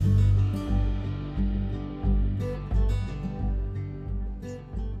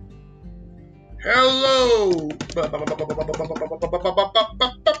Hello,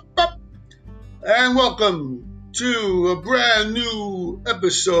 and welcome to a brand new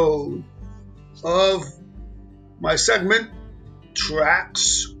episode of my segment,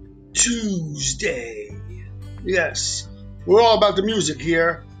 Tracks Tuesday. Yes, we're all about the music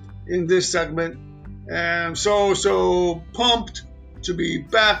here in this segment, and I'm so pumped to be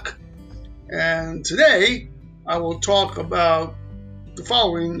back. And today, I will talk about the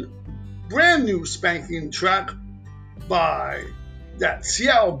following brand new spanking track by that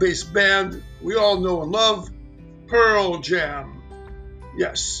Seattle-based band we all know and love, Pearl Jam.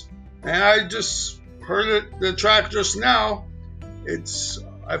 Yes, and I just heard the track just now.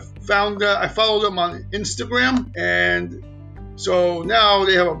 I followed them on Instagram, and so now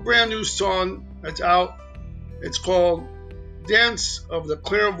they have a brand new song that's out. It's called Dance of the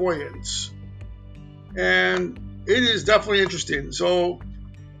Clairvoyants, and it is definitely interesting. So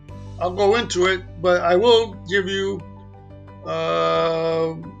I'll go into it, but I will give you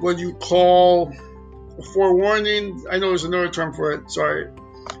what you call a forewarning. I know there's another term for it. Sorry.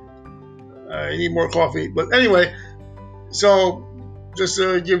 I need more coffee. But anyway, so just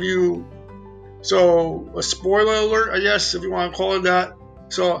to give you a spoiler alert, I guess, if you want to call it that.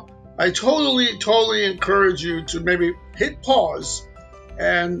 So I totally encourage you to maybe hit pause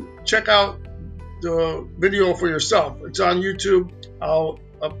and check out the video for yourself. It's on YouTube. I'll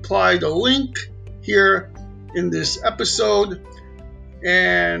apply the link here in this episode,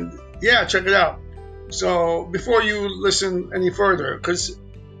 and yeah, check it out. So before you listen any further, because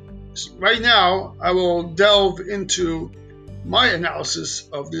right now I will delve into my analysis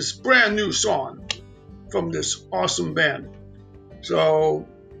of this brand new song from this awesome band. So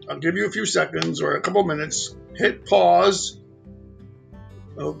I'll give you a few seconds or a couple minutes, hit pause,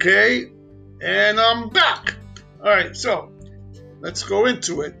 okay, and I'm back. All right, so let's go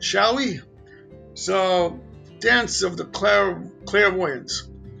into it, shall we? So, Dance of the Clairvoyants.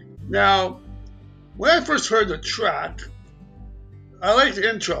 Now, when I first heard the track, I liked the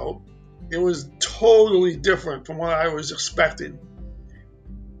intro. It was totally different from what I was expecting.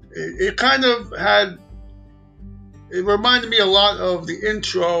 It kind of it reminded me a lot of the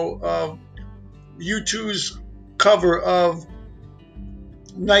intro of U2's cover of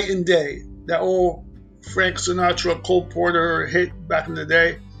Night and Day, that old Frank Sinatra, Cole Porter hit back in the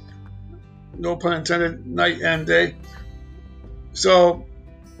day. No pun intended, Night and Day. So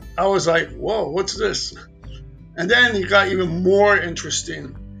I was like, whoa, what's this? And then it got even more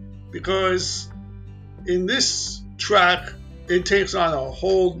interesting because in this track, it takes on a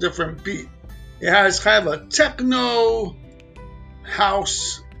whole different beat. It has kind of a techno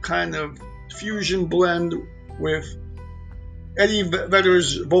house kind of fusion blend with Eddie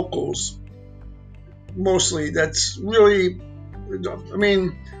Vedder's vocals. Mostly, that's really, I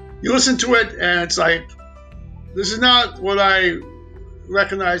mean, you listen to it and it's like, this is not what I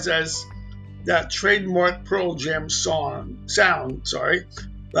recognize as that trademark Pearl Jam sound. So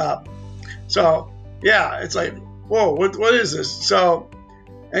yeah, it's like, whoa, what is this? So,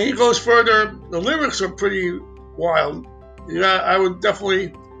 and he goes further. The lyrics are pretty wild. Yeah, I would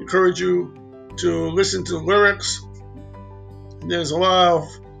definitely encourage you to listen to the lyrics. There's a lot of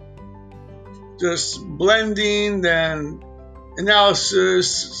just blending and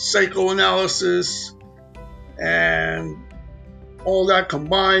analysis, psychoanalysis, and all that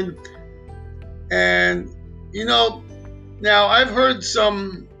combined. And, now I've heard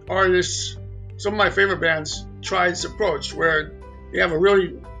some artists, some of my favorite bands, try this approach where they have a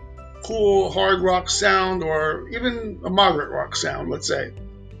really cool hard rock sound or even a moderate rock sound, let's say.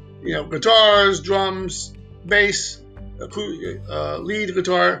 Guitars, drums, bass, lead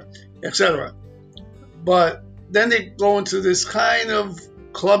guitar, etc. But then they go into this kind of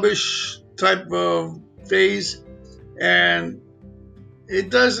clubbish type of phase, and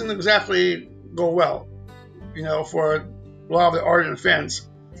it doesn't exactly go well, for a lot of the ardent fans.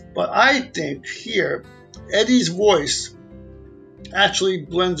 But I think here, Eddie's voice actually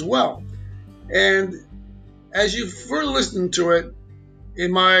blends well. And as you further listen to it,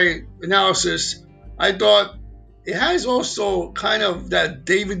 in my analysis, I thought it has also kind of that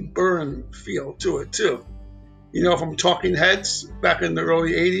David Byrne feel to it too, from Talking Heads back in the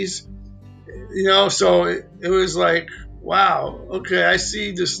early 80s, so it was like, wow, okay, I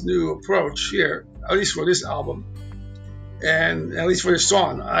see this new approach here, at least for this album, and at least for this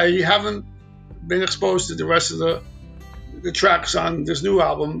song. I haven't been exposed to the rest of the tracks on this new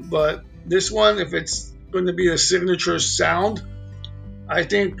album, but this one, if it's going to be a signature sound, I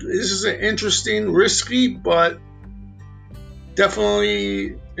think this is an interesting, risky, but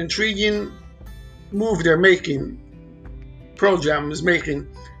definitely intriguing move they're making. Pearl Jam is making.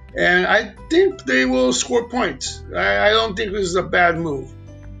 And I think they will score points. I don't think this is a bad move.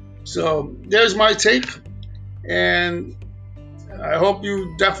 So there's my take. And I hope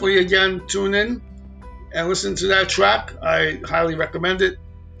you definitely again tune in and listen to that track. I highly recommend it.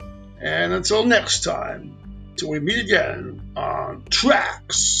 And until next time, till we meet again on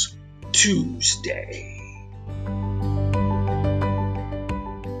Tracks Tuesday.